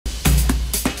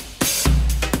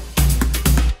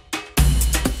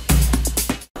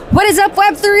What is up,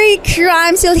 Web3 crew?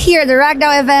 I'm still here at the RAK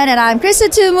event, and I'm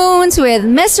Krista Two Moons with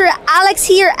Mr. Alex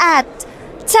here at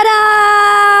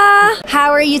Ta-da!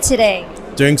 How are you today?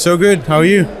 Doing so good. How are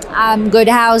you? I'm good.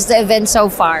 How's the event so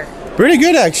far? Pretty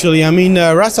good, actually. I mean,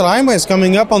 Khaimah is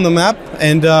coming up on the map,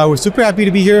 and we're super happy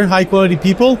to be here. High quality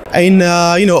people. In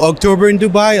October in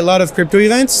Dubai, a lot of crypto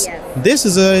events. Yes. This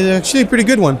is actually a pretty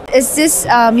good one. Is this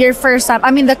your first time?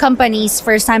 I mean, the company's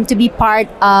first time to be part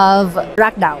of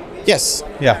RAK? Yes.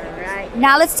 Yeah. Right.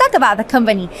 Now let's talk about the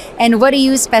company and what do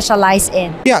you specialize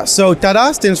in? Yeah. So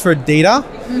TADA stands for data,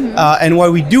 and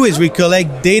what we do is we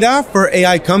collect data for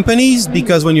AI companies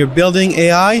because when you're building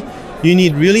AI, you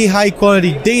need really high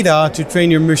quality data to train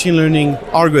your machine learning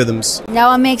algorithms. Now,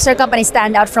 what makes our company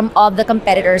stand out from all the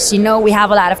competitors? You know, we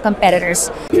have a lot of competitors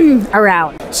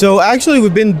around. So actually,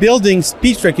 we've been building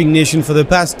speech recognition for the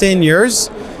past 10 years,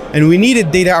 and we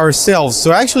needed data ourselves.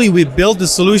 So actually, we built the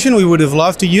solution we would have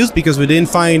loved to use because we didn't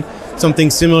find something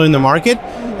similar in the market.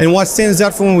 And what stands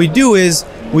out from what we do is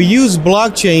we use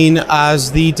blockchain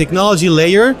as the technology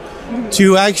layer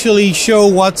to actually show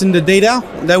what's in the data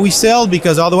that we sell,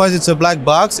 because otherwise it's a black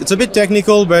box. It's a bit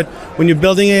technical, but when you're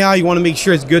building AI, you want to make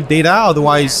sure it's good data,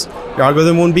 otherwise your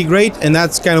algorithm won't be great. And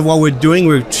that's kind of what we're doing.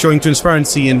 We're showing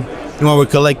transparency in what we're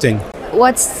collecting.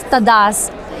 What's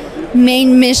TADA's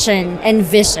main mission and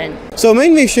vision? So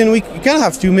main mission, we kind of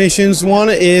have two missions. One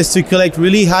is to collect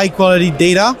really high quality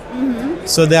data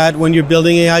so that when you're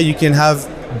building AI, you can have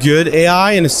good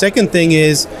AI. And the second thing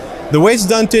is, the way it's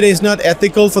done today is not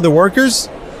ethical for the workers.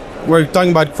 We're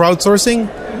talking about crowdsourcing,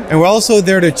 and we're also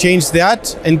there to change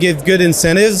that and give good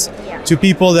incentives to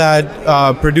people that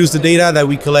produce the data that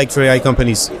we collect for AI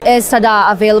companies. Is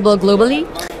TADA available globally?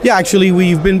 Yeah, actually,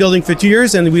 we've been building for 2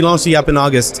 years, and we launched the app in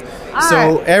August.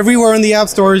 So everywhere in the app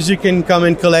stores, you can come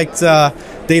and collect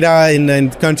data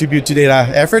and contribute to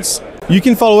data efforts. You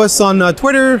can follow us on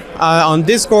Twitter, on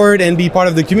Discord, and be part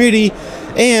of the community.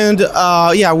 And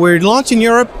yeah, we're launching in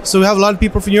Europe, so we have a lot of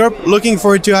people from Europe. Looking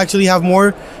forward to actually have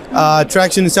more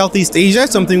traction in Southeast Asia,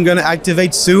 something we're going to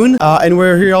activate soon. And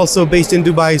we're here also based in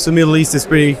Dubai, so Middle East is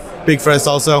pretty big for us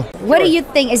also. What do you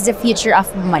think is the future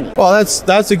of money? Well,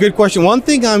 that's a good question. One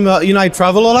thing I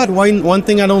travel a lot. One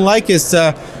thing I don't like is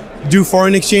do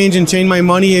foreign exchange and change my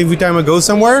money every time I go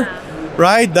somewhere,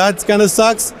 right? That kind of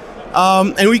sucks.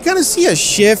 And we kind of see a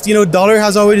shift, dollar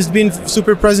has always been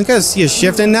super present, kind of see a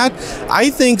shift in that. I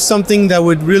think something that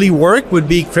would really work would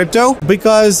be crypto,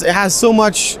 because it has so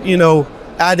much,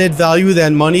 added value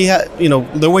than money.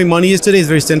 The way money is today is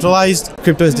very centralized.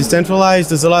 Crypto is decentralized.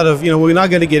 There's a lot of, we're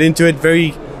not going to get into it,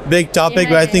 very big topic,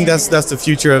 but I think that's the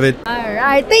future of it. All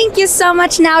right, thank you so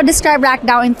much. Now describe RAK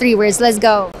in 3 words. Let's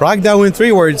go. RAK in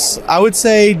 3 words. I would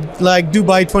say like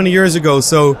Dubai 20 years ago.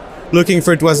 So looking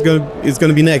for what's going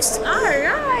to be next. All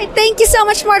right. Thank you so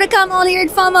much. More to come all here at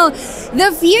FOMO.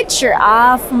 The future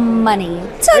of money.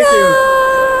 Ta-da!